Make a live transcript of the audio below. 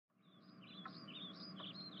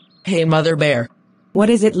Hey Mother Bear. What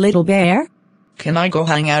is it, little bear? Can I go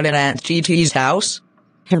hang out at Aunt TT's house?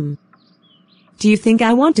 Do you think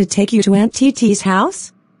I want to take you to Aunt TT's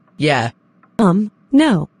house? Yeah.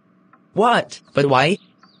 No. What? But why?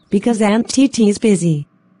 Because Aunt TT's busy.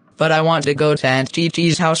 But I want to go to Aunt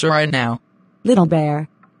TT's house right now. Little bear.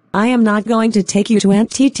 I am not going to take you to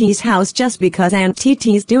Aunt TT's house just because Aunt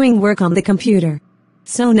TT's doing work on the computer.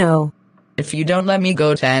 So no. If you don't let me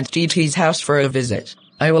go to Aunt TT's house for a visit,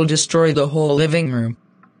 I will destroy the whole living room.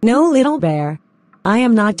 No, little bear. I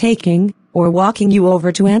am not taking or walking you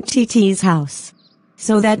over to Aunt TT's house.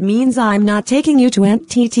 So that means I'm not taking you to Aunt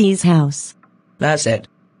TT's house. That's it.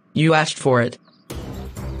 You asked for it.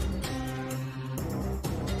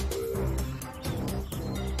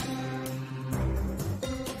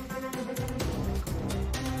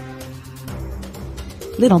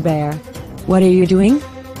 Little bear. What are you doing?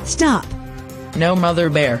 Stop. No, Mother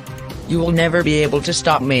Bear. You will never be able to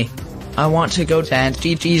stop me. I want to go to Aunt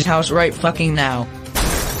TT's house right fucking now.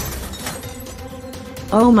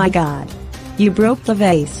 Oh my god. You broke the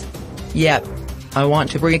vase. Yep. I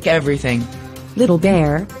want to break everything. Little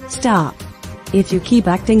bear, stop. If you keep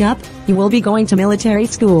acting up, you will be going to military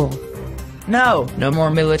school. No, no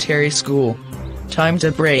more military school. Time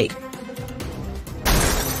to break.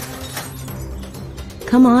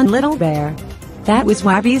 Come on, little bear. That was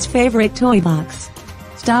Wabby's favorite toy box.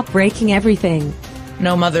 Stop breaking everything.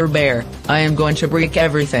 No, Mother Bear, I am going to break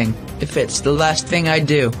everything, if it's the last thing I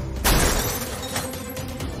do.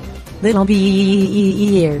 Little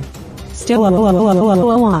bear.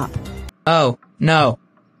 Stop. Oh, no.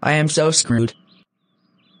 I am so screwed.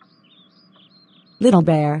 Little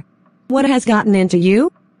bear. What has gotten into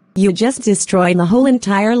you? You just destroyed the whole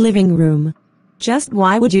entire living room. Just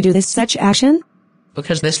why would you do this such action?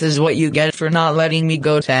 Because this is what you get for not letting me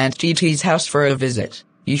go to Aunt TT's house for a visit,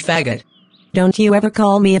 you faggot. Don't you ever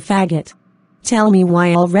call me a faggot. Tell me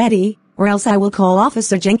why already, or else I will call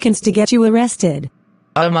Officer Jenkins to get you arrested.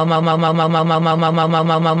 Because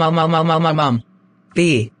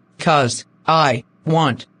I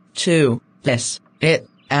want to visit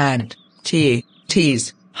Aunt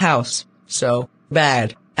TT's house so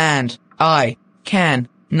bad, and I can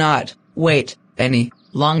not wait any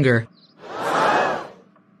longer.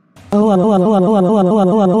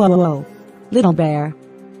 Little bear.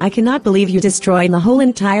 I cannot believe you destroyed the whole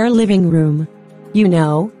entire living room. You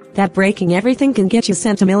know that breaking everything can get you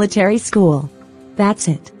sent to military school. That's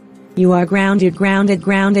it. You are grounded for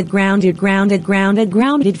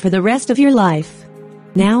the rest of your life.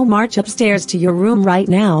 Now march upstairs to your room right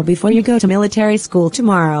now before you go to military school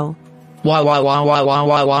tomorrow. Well,